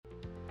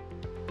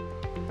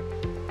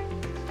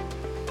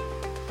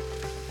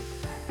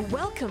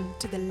Welcome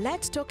to the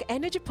Let's Talk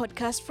Energy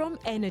podcast from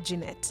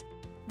EnergyNet.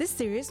 This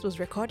series was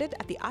recorded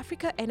at the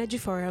Africa Energy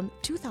Forum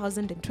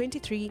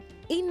 2023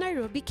 in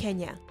Nairobi,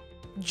 Kenya.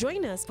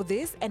 Join us for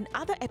this and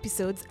other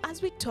episodes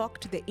as we talk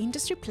to the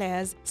industry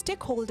players,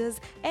 stakeholders,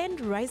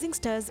 and rising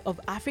stars of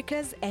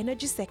Africa's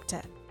energy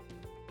sector.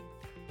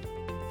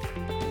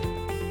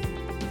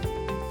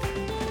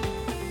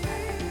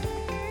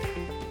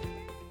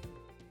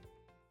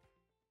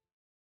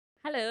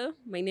 Hello,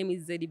 my name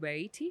is Zeddy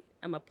Bariti.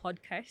 I'm a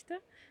podcaster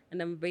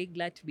and I'm very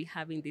glad to be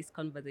having this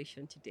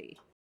conversation today.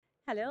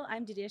 Hello,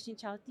 I'm Dhireshni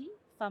Chowthee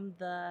from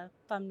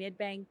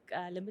Nedbank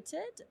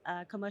Limited,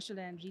 a commercial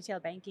and retail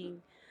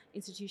banking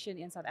institution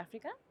in South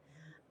Africa.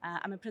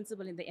 I'm a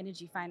principal in the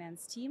energy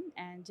finance team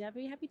and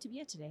very happy to be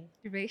here today.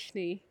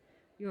 Dhireshni,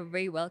 you're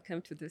very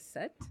welcome to this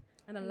set.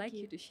 And I'd Thank like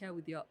you. you to share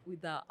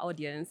with our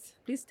audience.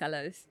 Please tell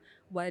us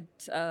what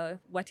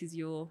is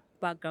your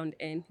background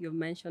in. You've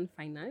mentioned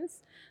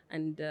finance,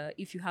 and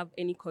if you have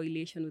any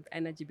correlation with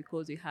energy,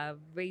 because we have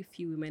very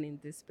few women in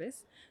this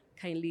space.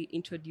 Kindly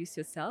introduce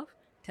yourself.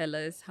 Tell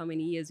us how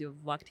many years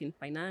you've worked in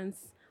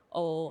finance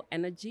or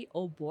energy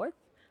or both,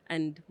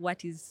 and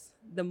what is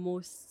the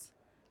most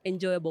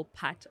enjoyable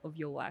part of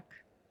your work.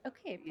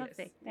 Okay, Yes.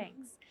 perfect.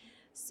 Thanks.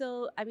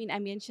 So, I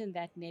mentioned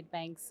that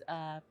Nedbank's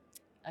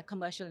a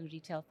commercial and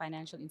retail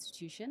financial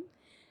institution,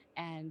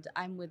 and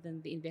I'm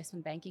within the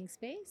investment banking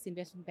space.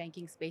 Investment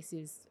banking space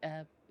is,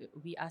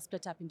 we are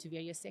split up into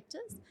various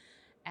sectors,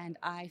 and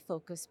I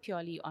focus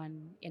purely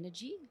on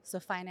energy,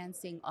 so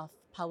financing of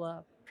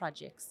power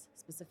projects,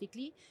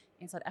 specifically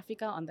in South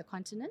Africa, on the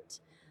continent.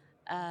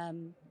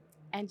 And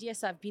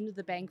yes, I've been with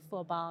the bank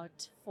for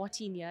about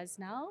 14 years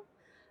now,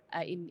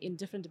 in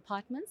different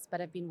departments,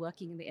 but I've been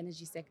working in the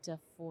energy sector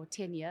for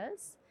 10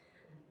 years.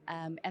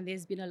 And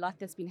there's been a lot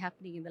that's been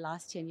happening in the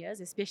last 10 years,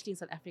 especially in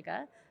South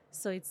Africa.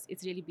 So it's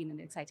really been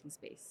an exciting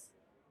space.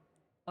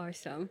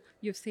 Awesome.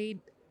 You've said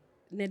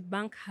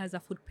Nedbank has a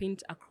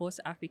footprint across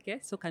Africa.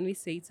 So can we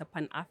say it's a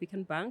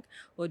Pan-African bank,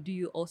 or do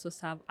you also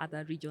serve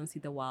other regions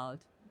in the world?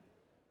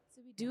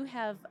 So we do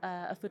have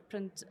a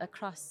footprint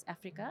across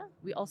Africa.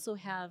 We also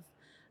have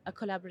a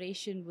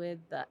collaboration with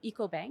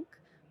EcoBank,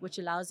 which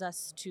allows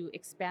us to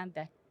expand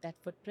that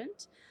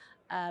footprint.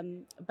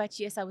 But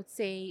yes, I would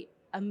say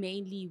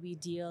mainly we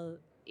deal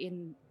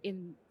in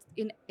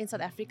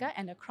South Africa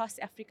and across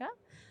Africa.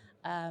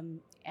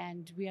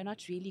 And we are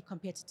not really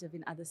competitive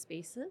in other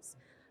spaces,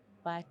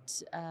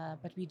 but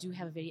we do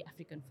have a very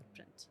African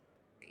footprint.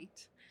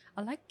 Great.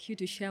 I'd like you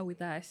to share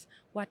with us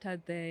what are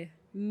the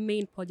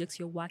main projects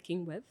you're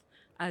working with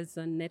as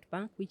a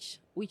Nedbank.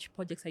 Which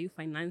projects are you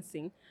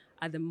financing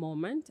at the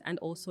moment, and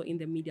also in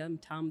the medium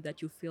term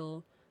that you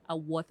feel are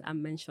worth a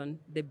mention?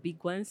 The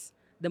big ones,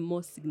 the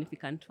most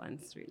significant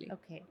ones, really.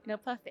 Okay, no,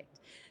 perfect.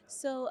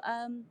 So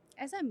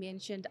as I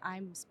mentioned,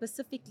 I'm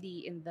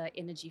specifically in the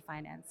energy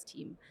finance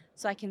team,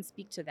 so I can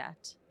speak to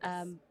that.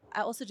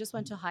 I also just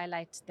want to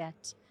highlight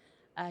that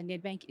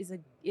Nedbank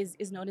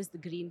is known as the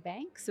Green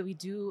Bank. So we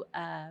do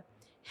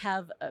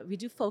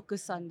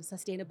focus on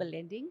sustainable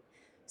lending.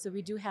 So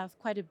we do have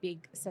quite a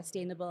big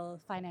sustainable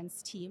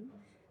finance team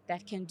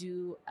that can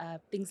do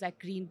things like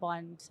green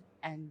bond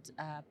and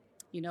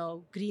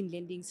green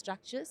lending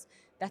structures.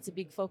 That's a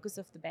big focus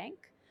of the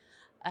bank.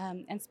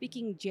 And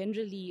speaking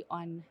generally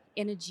on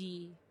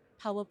energy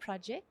power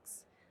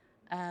projects,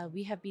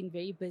 we have been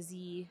very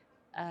busy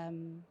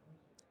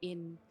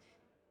in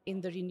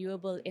the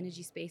renewable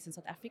energy space in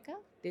South Africa.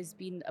 There's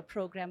been a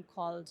program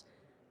called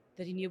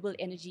the Renewable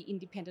Energy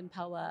Independent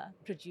Power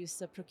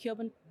Producer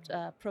Procurement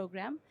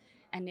Program,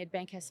 and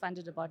Nedbank has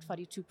funded about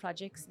 42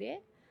 projects there.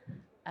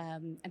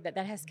 And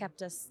that has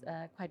kept us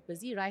quite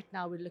busy. Right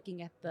now, we're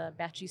looking at the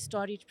battery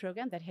storage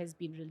program that has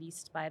been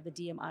released by the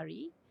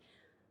DMRE.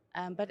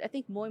 But I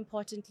think more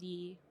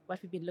importantly, what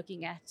we've been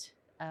looking at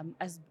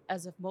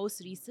as of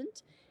most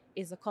recent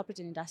is the corporate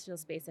and industrial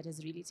space that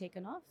has really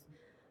taken off.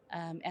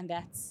 And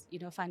that's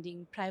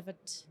funding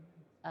private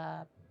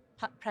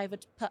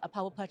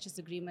power purchase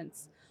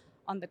agreements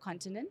on the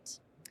continent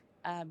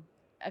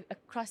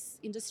across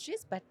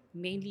industries, but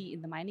mainly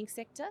in the mining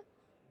sector.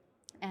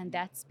 And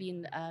that's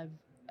been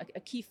a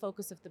key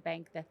focus of the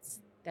bank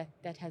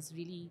that has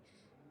really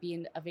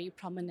been a very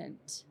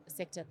prominent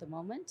sector at the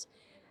moment.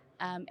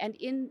 And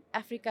in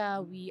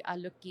Africa, we are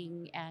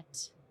looking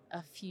at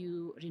a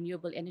few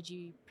renewable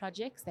energy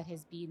projects that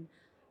has been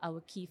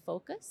our key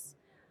focus.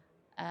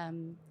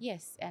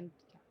 Yes, and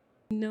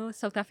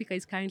South Africa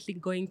is currently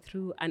going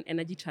through an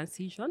energy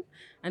transition,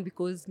 and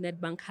because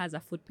Nedbank has a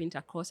footprint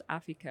across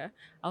Africa,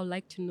 I would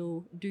like to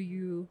know: do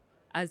you,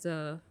 as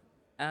a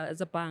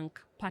bank,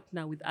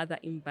 partner with other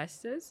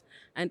investors,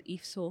 and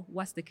if so,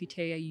 what's the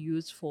criteria you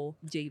use for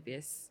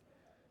JVs?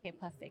 Okay,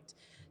 perfect.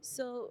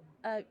 So,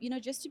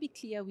 just to be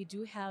clear, we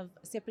do have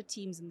separate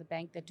teams in the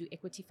bank that do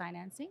equity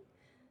financing.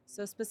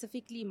 So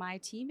specifically my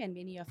team and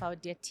many of our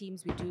debt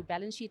teams, we do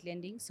balance sheet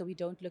lending. So we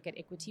don't look at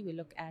equity, we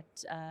look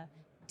at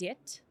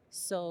debt.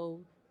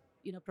 So,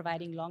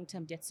 providing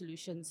long-term debt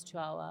solutions to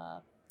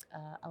our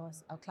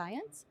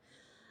clients.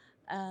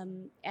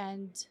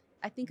 And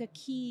I think a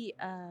key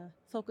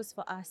focus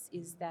for us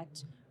is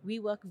that we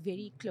work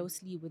very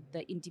closely with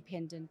the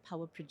independent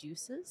power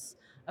producers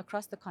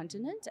across the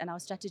continent, and our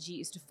strategy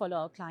is to follow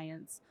our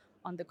clients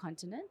on the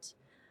continent.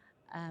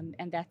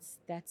 And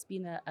that's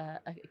been a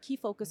key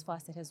focus for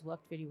us that has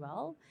worked very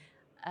well.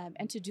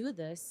 And to do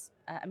this,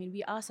 I mean,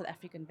 we are a South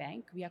African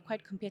bank. We are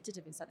quite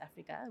competitive in South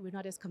Africa. We're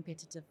not as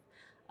competitive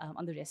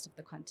on the rest of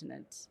the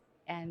continent.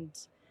 And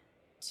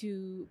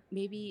to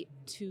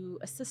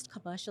assist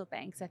commercial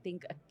banks, I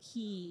think a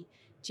key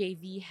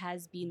JV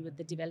has been with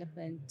the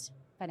development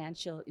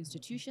financial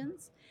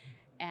institutions.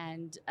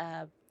 And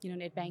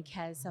Nedbank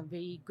has some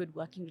very good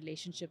working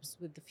relationships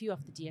with a few of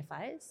the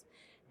DFIs,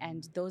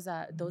 and those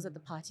are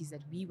the parties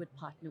that we would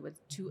partner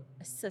with to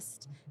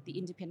assist the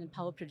independent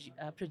power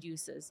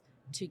producers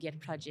to get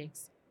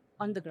projects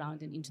on the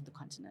ground and into the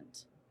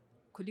continent.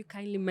 Could you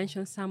kindly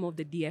mention some of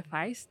the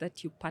DFIs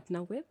that you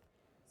partner with?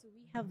 So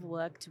we have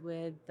worked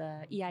with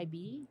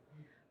EIB,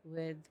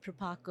 with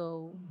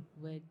Propaco,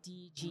 with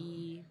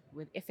DG,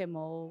 with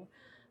FMO.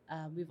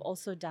 We've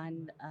also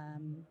done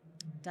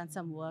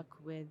some work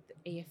with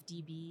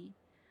AFDB,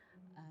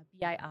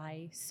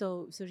 BII.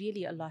 So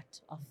really a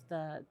lot of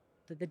the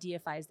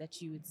DFIs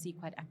that you would see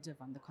quite active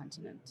on the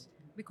continent.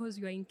 Because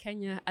you are in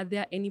Kenya, are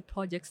there any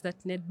projects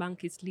that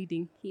Nedbank is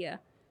leading here?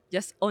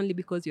 Just only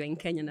because you're in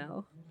Kenya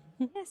now?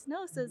 Yes,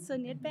 no. So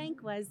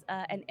Nedbank was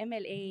an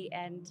MLA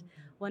and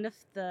one of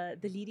the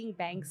leading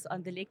banks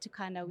on the Lake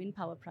Turkana wind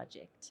power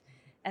project.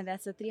 And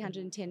that's a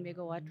 310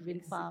 megawatt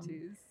wind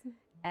farm.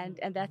 And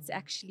that's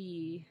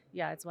actually,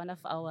 it's one of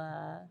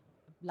our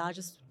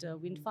largest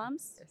wind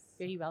farms, Yes.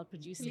 very well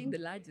producing. The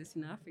largest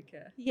in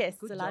Africa. Yes,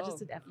 Good the job.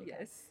 largest in Africa.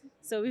 Yes.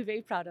 So we're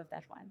very proud of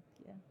that one.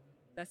 Yeah.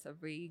 That's a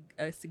very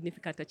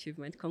significant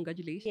achievement.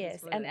 Congratulations.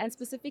 Yes, and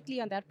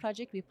specifically on that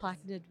project, we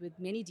partnered with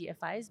many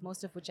DFIs,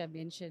 most of which I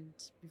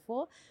mentioned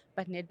before,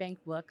 but Nedbank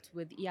worked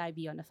with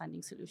EIB on a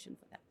funding solution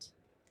for that.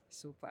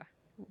 Super.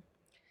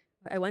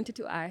 I wanted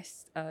to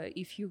ask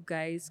if you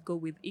guys go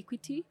with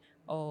equity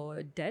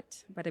or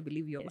debt, but I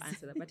believe you have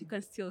answered that, but you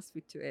can still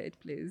speak to it,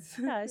 please.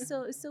 Yeah,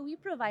 so we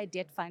provide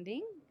debt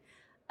funding.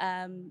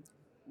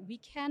 We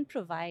can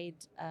provide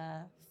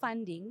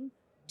funding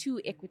to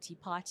equity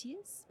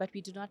parties, but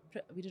we do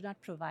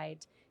not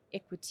provide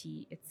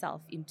equity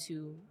itself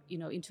into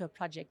a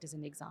project as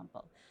an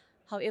example.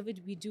 However,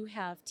 we do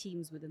have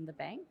teams within the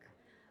bank.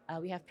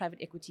 We have private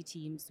equity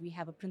teams. We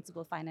have a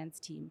principal finance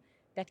team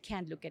that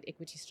can look at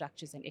equity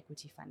structures and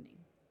equity funding.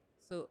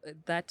 So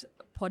that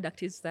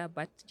product is there,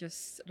 but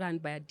just run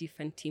by a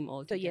different team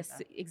altogether. So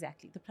yes,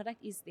 exactly. The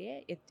product is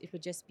there. It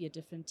would just be a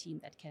different team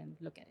that can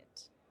look at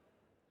it.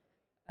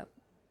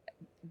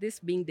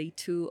 This being day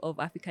 2 of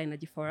Africa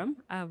Energy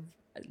Forum, I've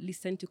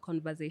listened to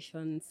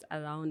conversations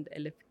around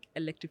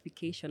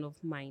electrification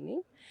of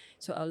mining.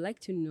 So I would like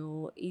to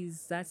know,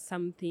 is that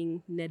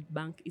something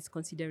Nedbank is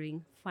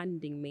considering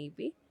funding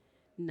maybe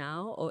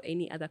now, or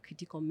any other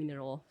critical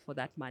mineral for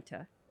that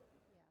matter?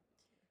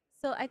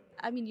 So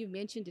I mean, you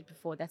mentioned it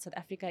before that South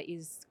Africa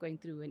is going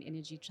through an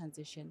energy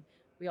transition.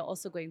 We are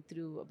also going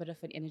through a bit of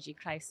an energy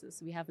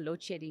crisis. We have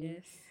load shedding,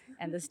 Yes.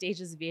 and the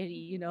stages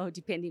vary,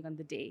 depending on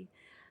the day.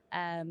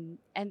 And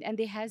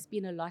there has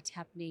been a lot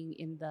happening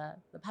in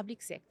the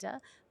public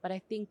sector, but I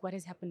think what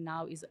has happened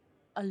now is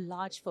a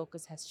large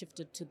focus has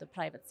shifted to the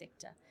private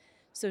sector.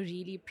 So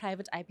really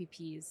private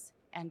IPPs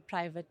and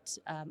private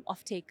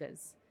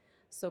off-takers,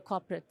 so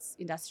corporates,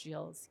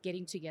 industrials,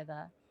 getting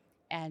together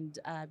and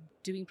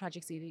doing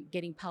projects,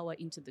 getting power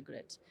into the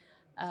grid.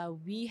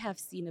 We have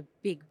seen a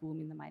big boom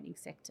in the mining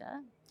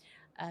sector.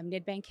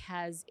 Nedbank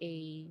has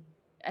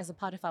as a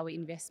part of our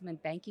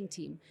investment banking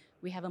team,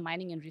 we have a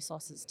mining and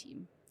resources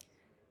team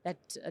that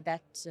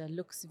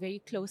looks very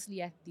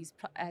closely at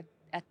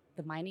at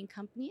the mining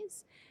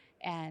companies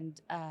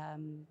and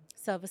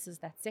services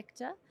that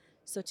sector.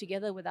 So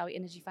together with our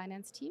energy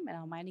finance team and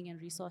our mining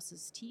and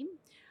resources team,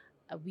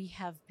 we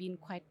have been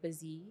quite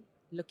busy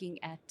looking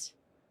at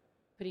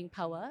putting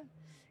power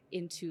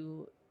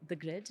into the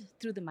grid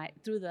through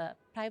the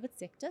private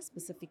sector,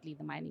 specifically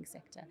the mining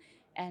sector.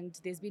 And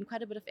there's been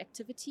quite a bit of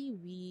activity.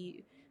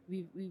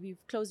 We've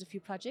closed a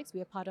few projects.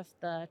 We are part of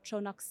the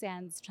Tronox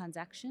Sands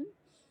transaction,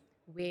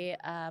 where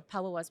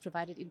power was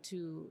provided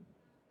into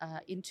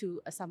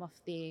some of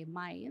their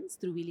mines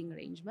through wheeling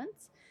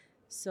arrangements.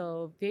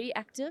 So very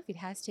active. It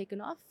has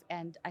taken off,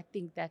 and I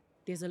think that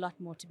there's a lot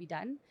more to be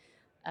done.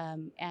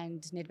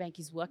 And Nedbank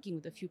is working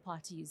with a few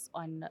parties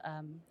on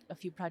a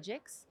few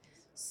projects.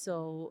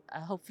 So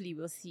hopefully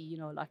we'll see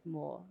a lot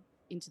more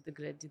into the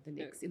grid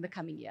in the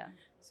coming year.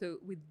 So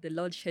with the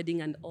load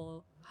shedding and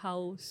all,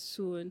 how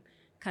soon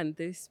can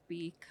this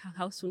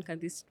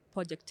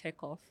project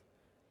take off?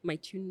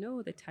 Might you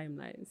know the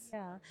timelines?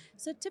 Yeah.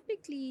 So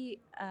typically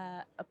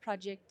a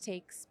project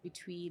takes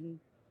between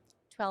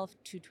 12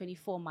 to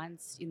 24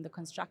 months in the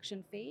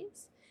construction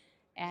phase.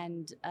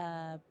 And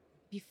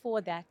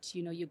before that,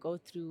 you go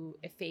through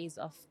a phase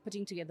of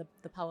putting together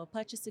the power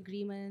purchase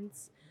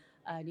agreements,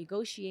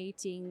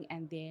 negotiating,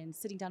 and then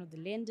sitting down with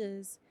the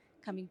lenders,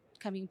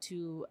 coming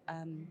to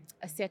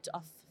a set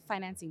of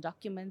financing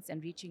documents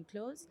and reaching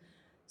close.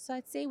 So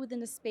I'd say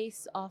within a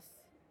space of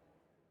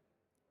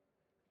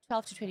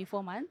 12 to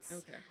 24 months,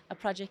 Okay. a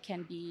project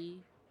can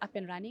be up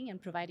and running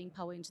and providing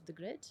power into the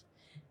grid.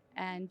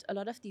 And a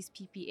lot of these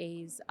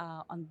PPAs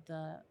are on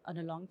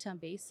a long-term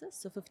basis,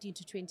 so 15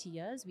 to 20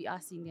 years. We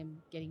are seeing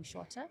them getting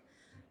shorter,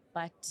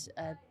 but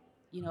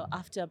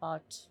after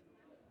about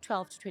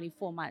 12 to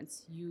 24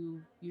 months,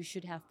 you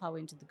should have power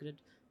into the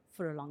grid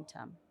for a long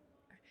term.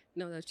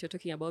 Now that you're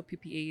talking about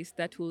PPAs,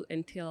 that will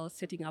entail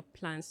setting up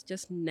plants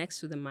just next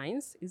to the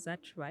mines. Is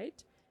that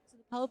right? So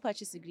the power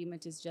purchase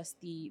agreement is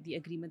just the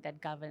agreement that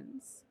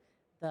governs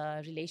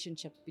the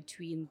relationship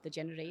between the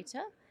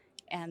generator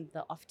and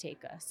the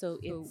off-taker. So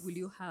will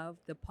you have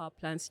the power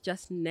plants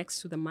just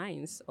next to the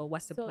mines, or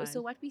what's the plan?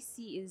 So what we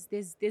see is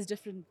there's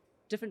different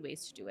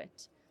ways to do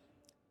it.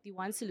 The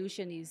one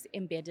solution is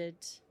embedded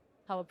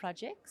power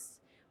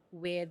projects,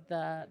 where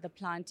the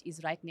plant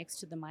is right next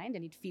to the mine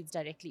and it feeds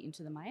directly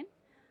into the mine,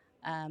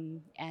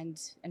 and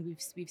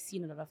we've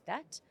seen a lot of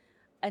that.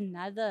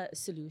 Another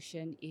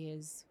solution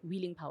is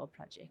wheeling power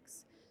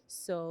projects.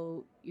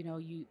 So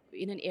you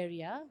in an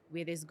area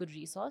where there's good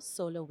resource,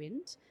 solar,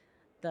 wind,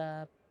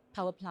 the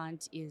power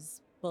plant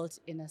is built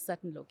in a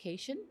certain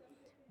location,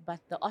 but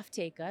the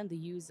off-taker and the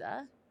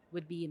user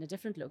would be in a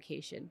different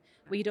location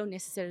where you don't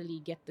necessarily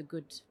get the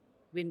good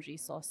wind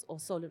resource or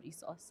solar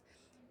resource.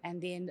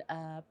 And then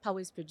power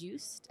is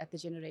produced at the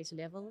generator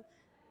level.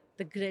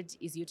 The grid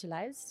is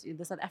utilized. In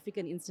the South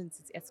African instance,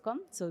 it's Eskom,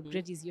 so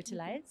grid is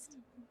utilized.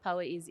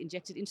 Power is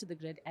injected into the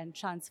grid and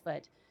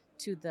transferred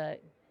to the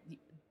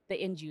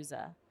end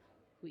user,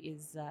 who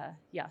is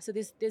so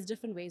there's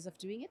different ways of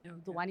doing it. Okay.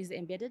 The one is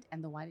embedded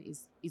and the one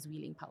is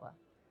wheeling power.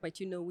 But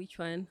you know which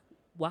one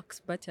works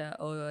better,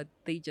 or are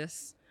they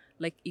just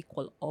like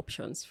equal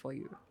options for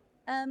you?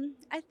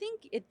 I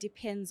think it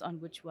depends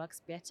on which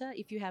works better.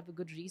 If you have a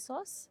good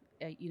resource,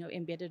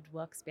 embedded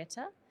works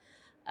better.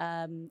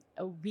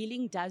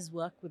 Wheeling does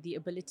work with the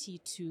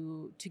ability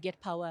to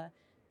get power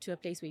to a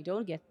place where you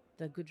don't get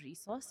the good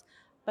resource,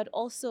 but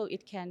also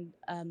it can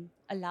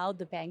allow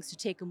the banks to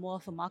take more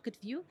of a market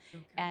view.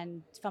 Okay.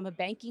 And from a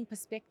banking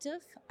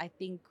perspective, I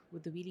think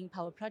with the wheeling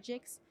power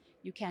projects,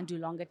 you can do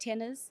longer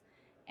tenors,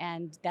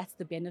 and that's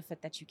the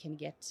benefit that you can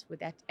get with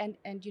that. And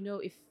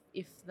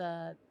if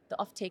the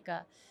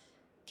off-taker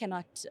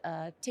cannot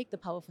take the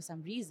power for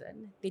some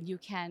reason, then you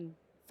can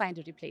find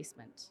a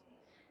replacement.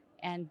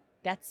 And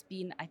that's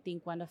been, I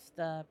think, one of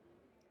the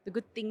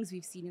good things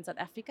we've seen in South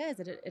Africa, is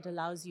that it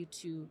allows you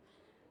to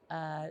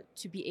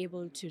be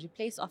able to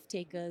replace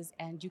off-takers,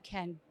 and you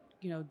can,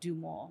 do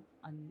more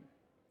on.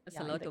 That's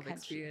a lot of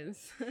country.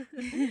 experience.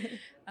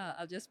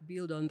 I'll just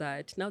build on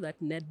that. Now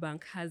that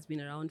Nedbank has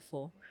been around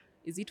for,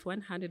 is it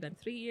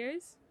 103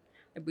 years?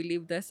 I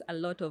believe there's a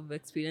lot of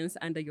experience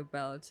under your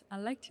belt. I'd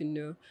like to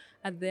know,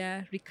 are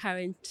there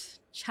recurrent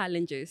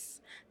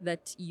challenges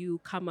that you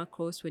come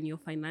across when you're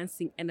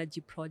financing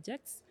energy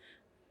projects?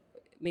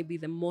 Maybe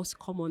the most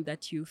common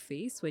that you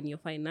face when you're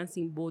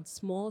financing both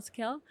small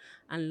scale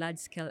and large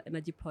scale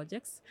energy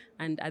projects?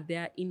 And are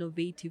there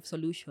innovative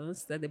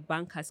solutions that the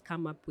bank has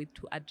come up with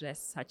to address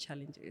such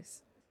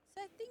challenges?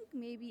 So I think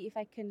maybe if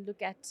I can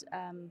look at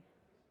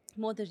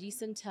more the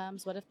recent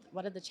terms, what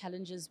are the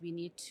challenges we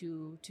need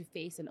to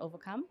face and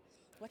overcome?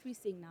 What we're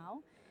seeing now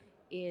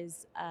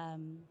is, I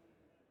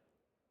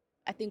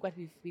think what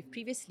we've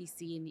previously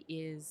seen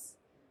is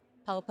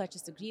power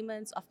purchase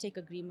agreements, offtake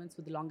agreements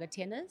with longer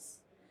tenors,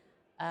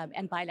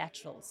 and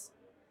bilaterals.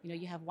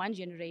 You have one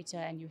generator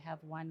and you have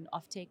one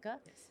off-taker.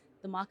 Yes.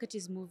 The market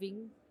is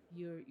moving.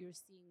 You're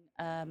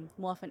seeing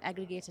more of an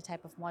aggregator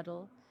type of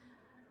model.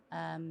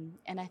 And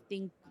I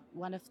think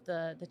one of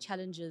the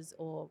challenges,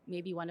 or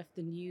maybe one of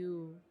the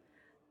new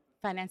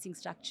financing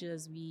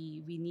structures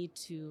we need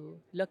to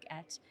look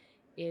at,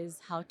 is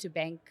how to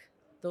bank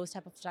those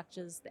type of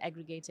structures, the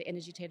aggregator,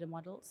 energy trader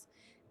models.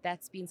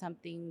 That's been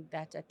something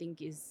that I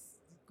think is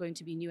going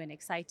to be new and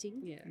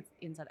exciting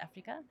in South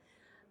Africa.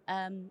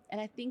 And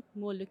I think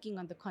more looking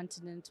on the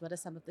continent, what are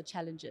some of the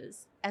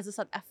challenges? As a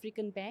South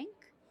African bank,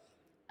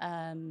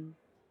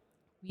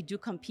 we do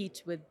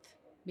compete with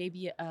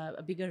maybe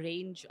a bigger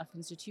range of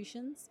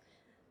institutions.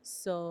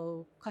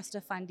 So cost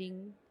of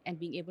funding and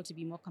being able to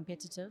be more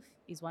competitive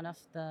is one of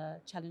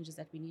the challenges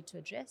that we need to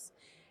address.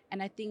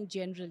 And I think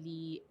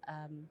generally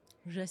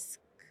risk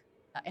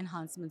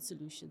enhancement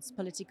solutions,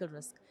 political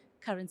risk,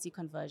 currency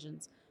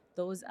conversions,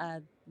 those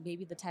are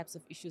maybe the types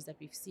of issues that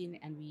we've seen,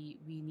 and we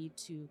need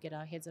to get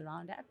our heads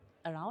around.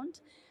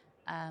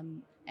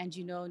 And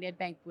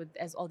Nedbank,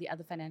 as all the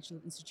other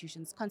financial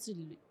institutions,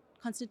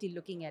 constantly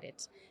looking at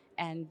it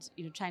and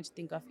trying to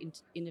think of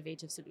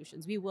innovative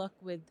solutions. We work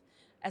with,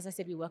 as I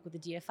said, we work with the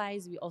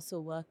DFIs. We also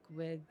work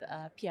with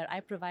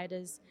PRI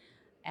providers,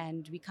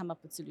 and we come up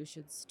with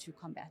solutions to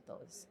combat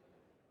those.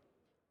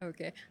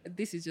 Okay,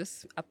 this is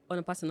just on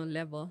a personal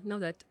level. Now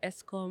that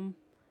Eskom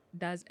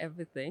does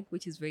everything,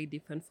 which is very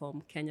different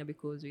from Kenya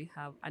because we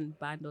have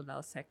unbundled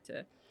our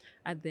sector,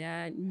 are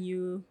there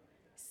new,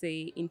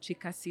 say,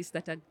 intricacies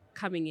that are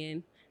coming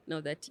in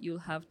now that you'll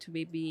have to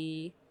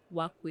maybe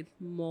work with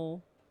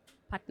more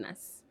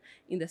partners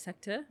in the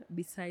sector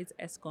besides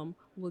Eskom,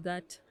 will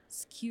that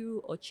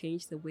skew or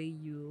change the way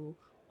you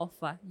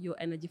offer your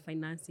energy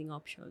financing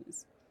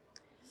options?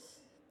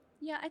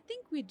 Yeah, I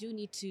think we do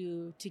need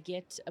to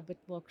get a bit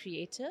more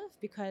creative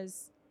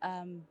because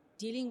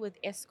dealing with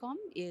Eskom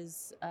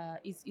is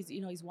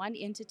one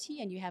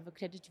entity, and you have a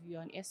credit review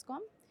on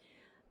Eskom.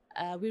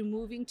 We're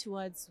moving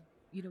towards,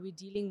 we're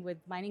dealing with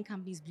mining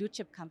companies, blue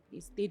chip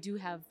companies. They do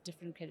have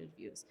different credit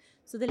reviews.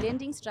 So the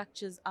lending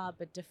structures are a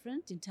bit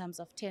different in terms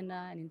of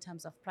tenor and in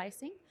terms of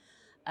pricing.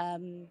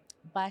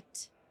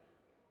 But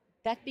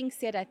that being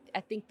said,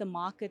 I think the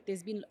market,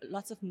 there's been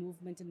lots of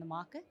movement in the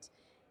market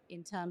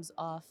in terms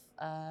of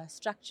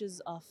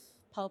structures of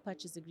power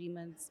purchase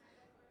agreements,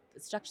 the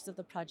structures of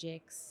the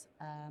projects,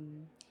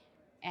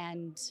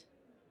 and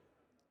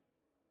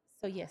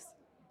so yes.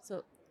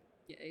 So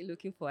Yeah,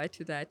 looking forward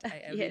to that.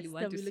 I yes, really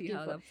want to we're see looking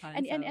how for, that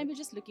pans and out. we're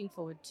just looking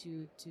forward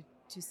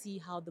to see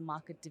how the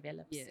market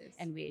develops Yes.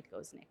 and where it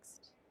goes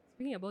next.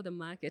 Speaking about the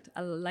market,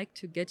 I'd like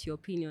to get your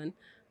opinion.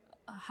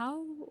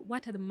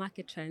 What are the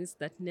market trends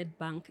that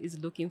Nedbank is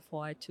looking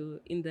forward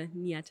to in the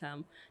near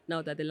term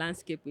now that the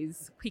landscape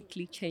is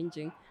quickly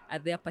changing? Are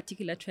there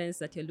particular trends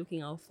that you're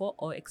looking out for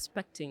or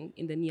expecting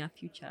in the near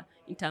future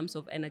in terms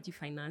of energy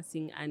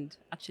financing and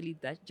actually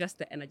just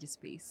the energy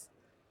space?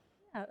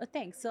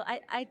 Thanks. So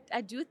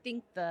I do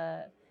think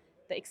the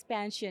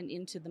expansion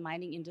into the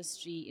mining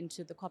industry,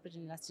 into the corporate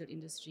and industrial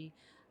industry,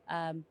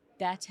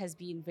 that has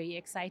been very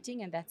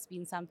exciting, and that's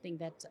been something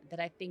that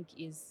I think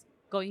is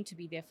going to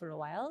be there for a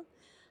while.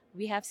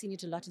 We have seen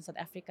it a lot in South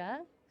Africa,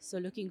 so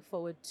looking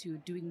forward to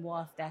doing more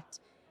of that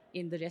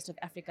in the rest of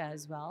Africa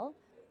as well.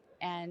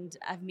 And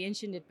I've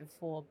mentioned it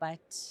before,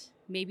 but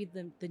maybe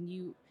the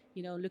new,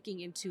 looking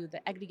into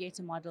the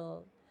aggregator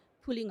model,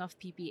 pooling of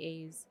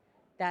PPAs,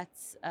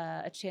 that's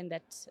a trend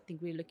that I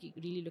think we're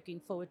really looking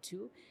forward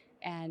to,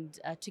 and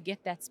to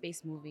get that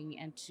space moving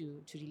and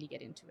to really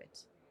get into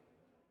it.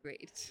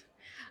 Great.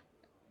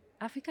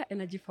 Africa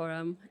Energy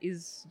Forum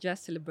is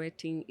just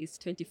celebrating its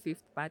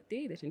 25th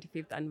birthday, the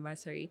 25th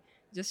anniversary.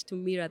 Just to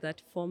mirror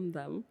that from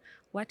them,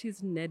 what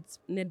is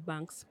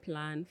Nedbank's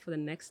plan for the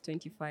next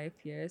 25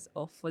 years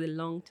or for the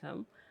long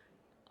term?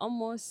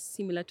 Almost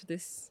similar to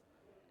this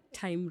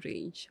time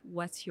range.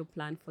 What's your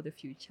plan for the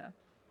future?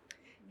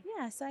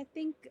 Yeah, so I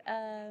think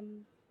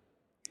from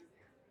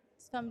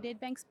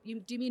Nedbank's,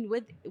 do you mean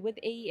with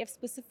AEF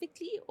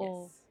specifically,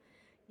 or? Yes.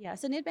 Yeah,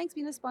 so Nedbank's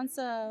been a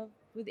sponsor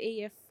with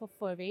AEF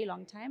for a very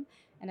long time,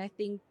 and I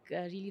think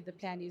really the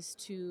plan is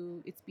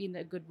it's been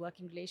a good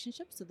working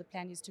relationship, so the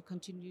plan is to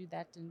continue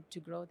that and to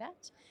grow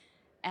that.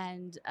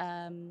 And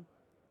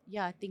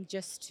I think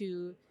just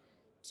to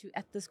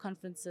at these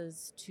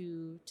conferences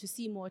to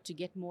see more, to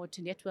get more,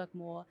 to network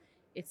more,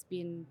 it's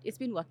been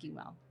working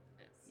well.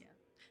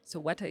 So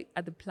what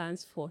are the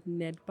plans for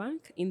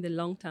Nedbank in the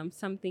long term?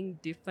 Something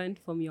different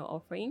from your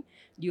offering?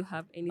 Do you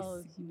have any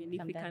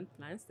significant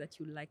plans that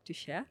you'd like to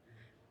share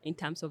in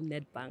terms of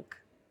Nedbank?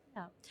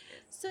 Yeah.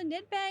 So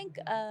Nedbank,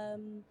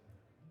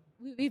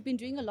 we've been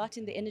doing a lot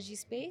in the energy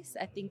space.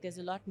 I think there's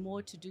a lot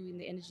more to do in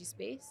the energy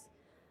space.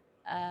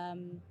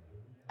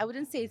 I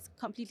wouldn't say it's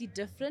completely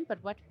different, but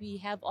what we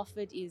have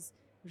offered is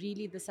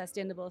really the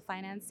sustainable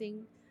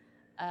financing.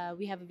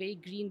 We have a very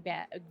green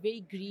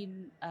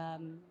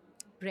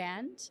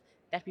brand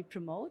that we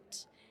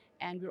promote,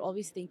 and we're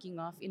always thinking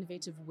of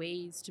innovative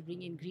ways to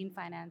bring in green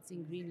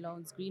financing, green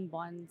loans, green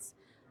bonds,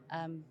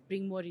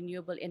 bring more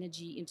renewable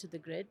energy into the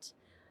grid.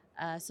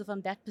 So from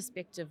that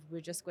perspective,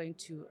 we're just going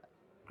to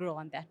grow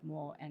on that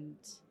more and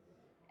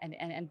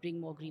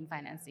bring more green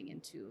financing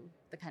into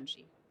the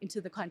country,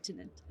 into the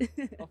continent.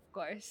 Of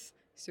course.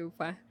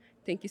 Super.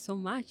 Thank you so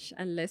much.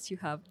 Unless you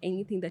have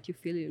anything that you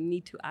feel you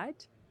need to add.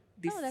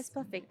 That's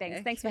perfect.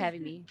 Thanks. Thanks for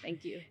having me.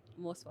 Thank you.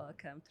 Most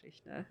welcome,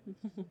 Dhireshni.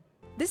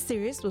 This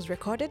series was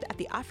recorded at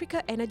the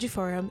Africa Energy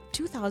Forum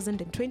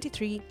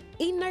 2023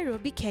 in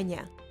Nairobi,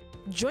 Kenya.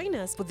 Join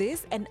us for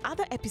this and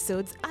other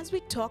episodes as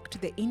we talk to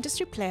the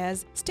industry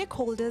players,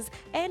 stakeholders,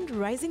 and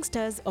rising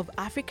stars of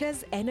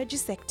Africa's energy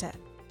sector.